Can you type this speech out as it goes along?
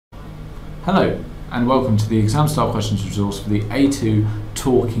Hello and welcome to the exam style questions resource for the A2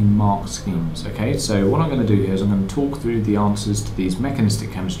 talking mark schemes. Okay, so what I'm going to do here is I'm going to talk through the answers to these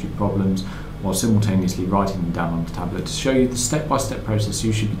mechanistic chemistry problems while simultaneously writing them down on the tablet to show you the step-by-step process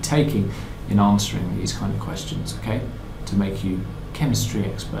you should be taking in answering these kind of questions, okay, to make you chemistry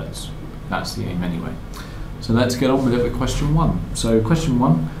experts. That's the aim anyway. So let's get on with it with question one. So question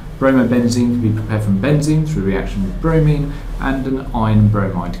one, bromobenzene can be prepared from benzene through reaction with bromine and an iron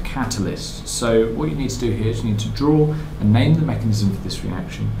bromide catalyst. So what you need to do here is you need to draw and name the mechanism for this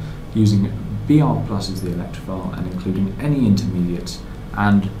reaction using Br plus as the electrophile and including any intermediates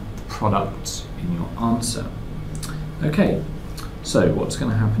and the products in your answer. Okay, so what's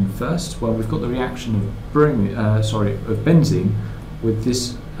going to happen first? Well, we've got the reaction of benzene with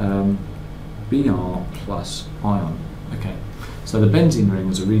this Br plus ion. Okay. So the benzene ring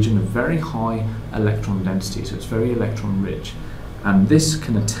is a region of very high electron density, so it's very electron rich, and this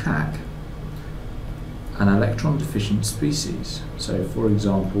can attack an electron deficient species. So for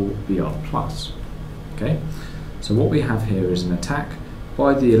example, Br plus. Okay, so what we have here is an attack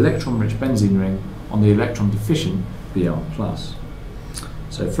by the electron rich benzene ring on the electron deficient Br plus.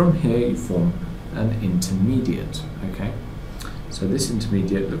 So from here you form an intermediate. Okay, so this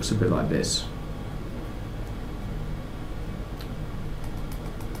intermediate looks a bit like this.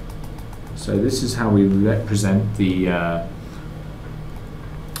 So this is how we represent the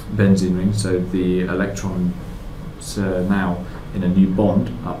benzene ring. So the electrons are now in a new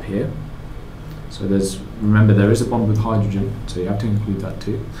bond up here. So remember there is a bond with hydrogen, so you have to include that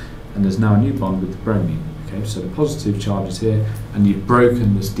too. And there's now a new bond with the bromine. Okay, so the positive charge is here, and you've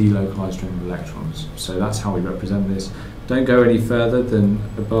broken this delocalized ring of electrons. So that's how we represent this. Don't go any further than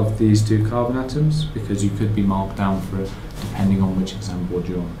above these two carbon atoms because you could be marked down for it depending on which exam board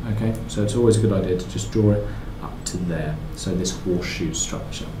you're on. Okay, so it's always a good idea to just draw it up to there. So this horseshoe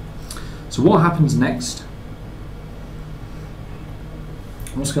structure. So what happens next?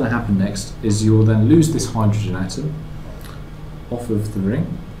 What's going to happen next is you'll then lose this hydrogen atom off of the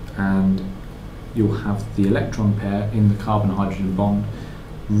ring, and you'll have the electron pair in the carbon-hydrogen bond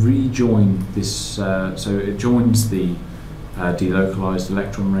rejoin this, so it joins the delocalized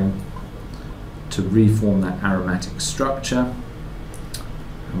electron ring to reform that aromatic structure,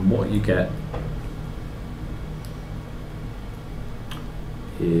 and what you get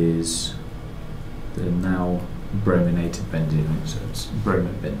is the now brominated benzene ring, so it's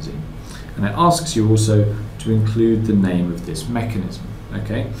bromobenzene. And it asks you also to include the name of this mechanism.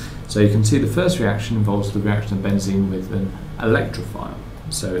 Okay, so you can see the first reaction involves the reaction of benzene with an electrophile.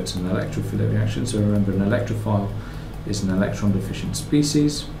 So it's an electrophilic reaction. So remember, an electrophile is an electron deficient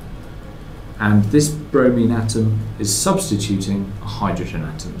species, and this bromine atom is substituting a hydrogen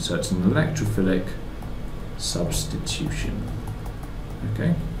atom. So it's an electrophilic substitution.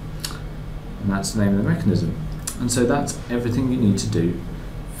 Okay, and that's the name of the mechanism. And so that's everything you need to do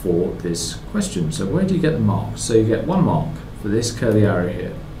for this question. So where do you get the marks? So you get 1 mark for this curly arrow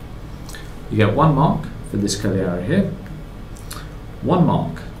here. You get 1 mark for this curly arrow here. 1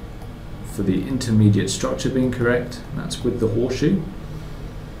 mark for the intermediate structure being correct, and that's with the horseshoe.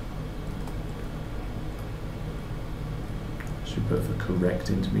 Should put for correct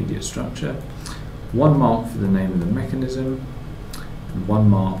intermediate structure. 1 mark for the name of the mechanism, and 1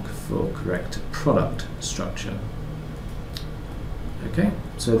 mark for correct product structure. Okay,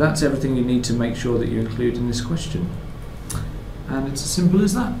 so that's everything you need to make sure that you include in this question. And it's as simple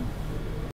as that.